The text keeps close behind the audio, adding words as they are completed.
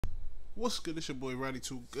What's good? It's your boy Roddy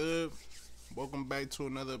Too Good. Welcome back to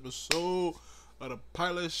another episode of the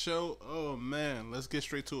Pilot Show. Oh man, let's get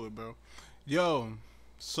straight to it, bro. Yo,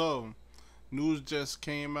 so news just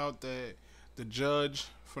came out that the judge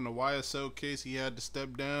from the YSL case, he had to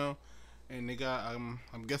step down, and they got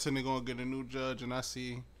I'm guessing they're gonna get a new judge. And I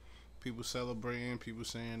see people celebrating, people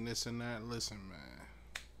saying this and that. Listen, man,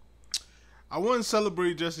 I wouldn't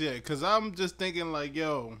celebrate just yet, cause I'm just thinking like,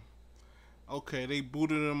 yo, okay, they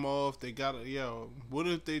booted him off. They got yo. What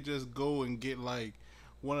if they just go and get like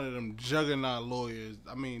one of them juggernaut lawyers?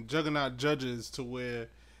 I mean, juggernaut judges to where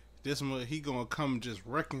he gonna come just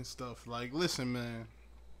wrecking stuff. Like, listen, man.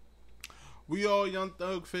 We all Young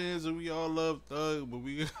Thug fans and we all love Thug, but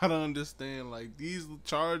we gotta understand like these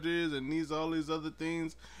charges and all these other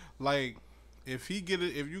things. Like, if you get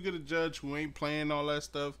a judge who ain't playing all that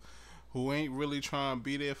stuff, who ain't really trying to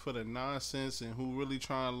be there for the nonsense, and who really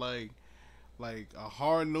trying like a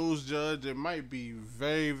hard nosed judge, it might be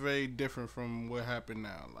very, very different from what happened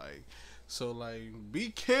now. Like, so like be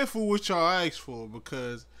careful what y'all ask for,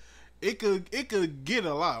 because it could get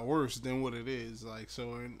a lot worse than what it is. Like,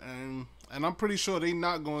 so and I'm pretty sure they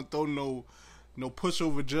not gonna throw no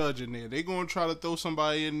pushover judge in there. They gonna try to throw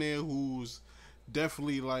somebody in there who's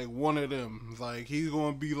definitely like one of them. Like, he's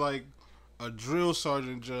gonna be like a drill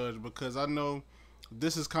sergeant judge, because I know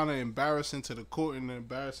this is kind of embarrassing to the court and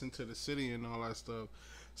embarrassing to the city and all that stuff.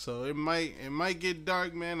 So it might get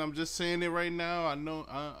dark, man. I'm just saying it right now.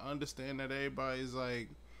 I understand that everybody's like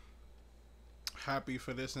happy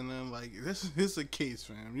for this, and then like this is a case,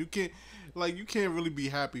 fam. You can't really be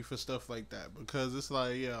happy for stuff like that, because it's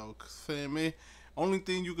like, yo, fam, man, only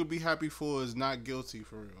thing you could be happy for is not guilty,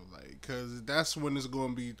 for real, like, cause that's when it's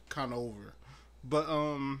gonna be kind of over. But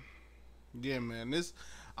yeah, man, this,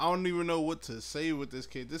 I don't even know what to say with this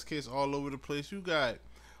case. This case all over the place. You got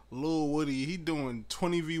Lil Woody, he doing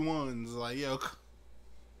 20v1s. Like, yo,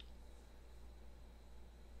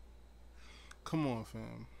 come on,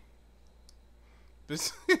 fam.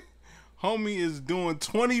 This homie is doing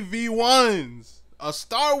 20v1s. A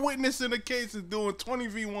star witness in the case is doing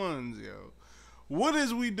 20v1s, yo. What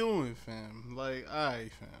is we doing, fam? Like,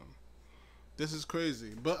 alright, fam. This is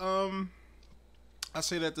crazy. But I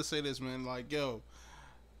say that to say this, man. Like yo,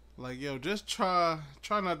 just try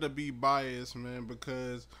not to be biased, man,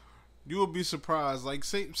 because you will be surprised. Like,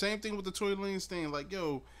 same thing with the Tory Lanez thing. Like,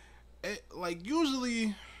 yo, like,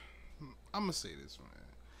 usually, I'm gonna say this, man.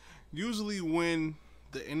 Usually when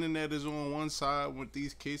the internet is on one side with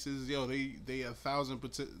these cases, yo, they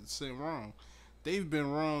 1,000% wrong. They've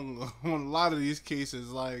been wrong on a lot of these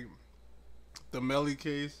cases, like the Melly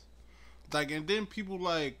case. Like, and then people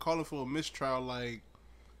like calling for a mistrial, like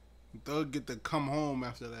they'll get to come home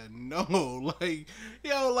after that. No, like,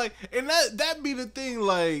 yo, like, and that be the thing.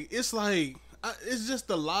 Like, it's like it's just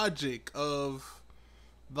the logic of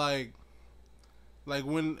like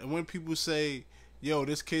when people say, yo,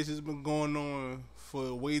 this case has been going on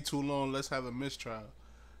for way too long, let's have a mistrial.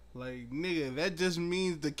 Like, nigga, that just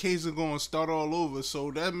means the case is gonna start all over.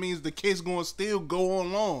 So that means the case gonna still go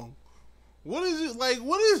on long. What is it like?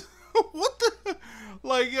 What is what the,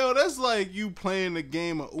 like, yo? That's like you playing the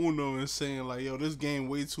game of Uno and saying like, yo, this game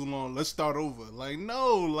way too long. Let's start over. Like,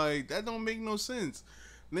 no, like that don't make no sense.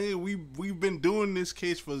 Nigga, we've been doing this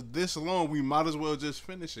case for this long. We might as well just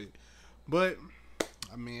finish it. But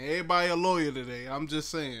I mean, everybody a lawyer today. I'm just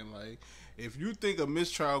saying, like, if you think a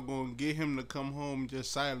mistrial gonna get him to come home,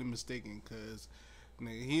 just silently mistaken, cause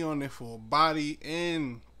nigga, he on there for a body,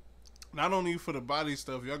 and not only for the body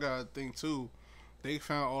stuff. Y'all gotta think too. They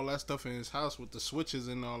found all that stuff in his house with the switches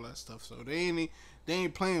and all that stuff. So they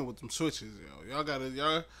ain't playing with them switches, yo.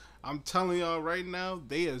 Y'all. I'm telling y'all right now,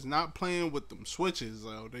 they is not playing with them switches,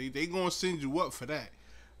 yo. They gonna send you up for that.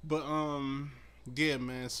 But yeah,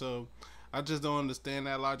 man. So I just don't understand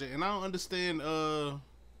that logic, and I don't understand the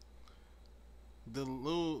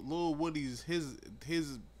little Woody's his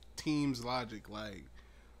team's logic. Like,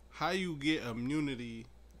 how you get immunity,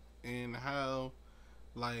 and how,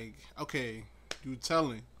 like, okay, you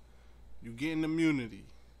telling you getting immunity,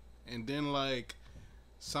 and then like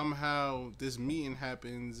somehow this meeting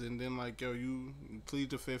happens, and then like, yo, you plead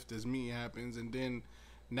the fifth, this meeting happens, and then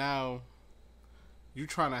now you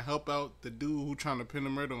trying to help out the dude who trying to pin the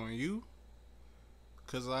murder on you.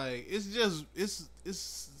 Cause like it's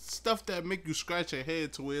stuff that make you scratch your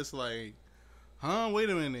head to where it's like, huh? Wait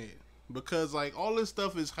a minute, because like all this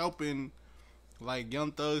stuff is helping like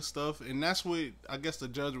Young Thug stuff, and that's what I guess the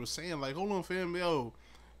judge was saying. Like, hold on, fam, yo,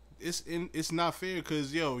 it's not fair,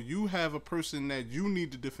 because yo, you have a person that you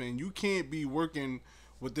need to defend. You can't be working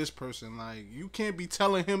with this person. Like, you can't be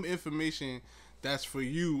telling him information that's for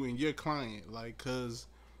you and your client. Like, cause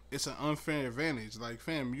it's an unfair advantage. Like,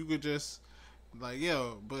 fam, you could just like,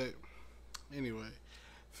 yo, but anyway,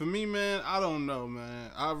 for me, man, I don't know,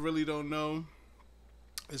 man. I really don't know.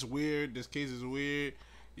 It's weird. This case is weird,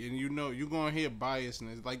 and you know you're gonna hear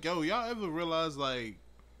biasness. Like, yo, y'all ever realize like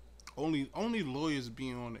only lawyers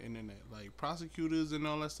be on the internet, like prosecutors and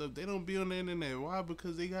all that stuff. They don't be on the internet. Why?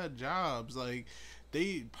 Because they got jobs. Like,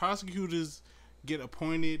 prosecutors get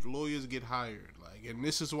appointed, lawyers get hired. Like, and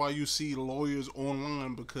this is why you see lawyers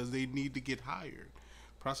online, because they need to get hired.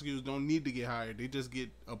 Prosecutors don't need to get hired. They just get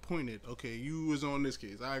appointed. Okay, you was on this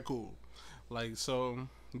case. All right, cool. Like, so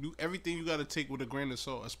everything you got to take with a grain of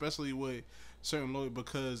salt, especially with certain lawyers,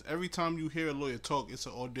 because every time you hear a lawyer talk, it's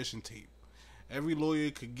an audition tape. Every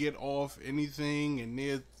lawyer could get off anything, and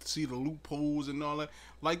they'll see the loopholes and all that.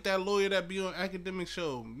 Like that lawyer that be on Academic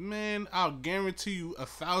Show, man, I'll guarantee you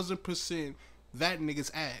 1,000% that nigga's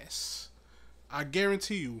ass. I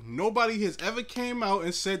guarantee you, nobody has ever came out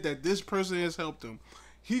and said that this person has helped him.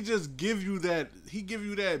 He just give you that. He give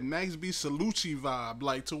you that Max B. Salucci vibe,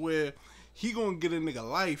 like, to where he gonna get a nigga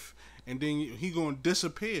life and then he gonna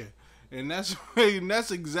disappear. And that's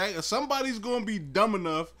exactly, somebody's gonna be dumb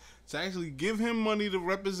enough to actually give him money to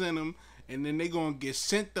represent him, and then they gonna get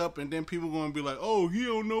sent up, and then people gonna be like, oh, he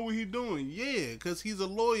don't know what he doing. Yeah, because he's a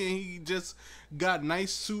lawyer and he just got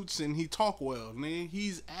nice suits and he talk well, man.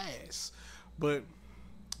 He's ass. But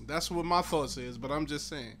that's what my thoughts is. But I'm just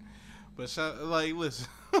saying. But like, listen.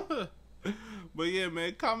 But yeah,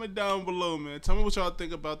 man, comment down below, man. Tell me what y'all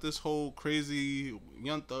think about this whole crazy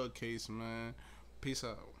Young Thug case, man. Peace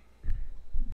out.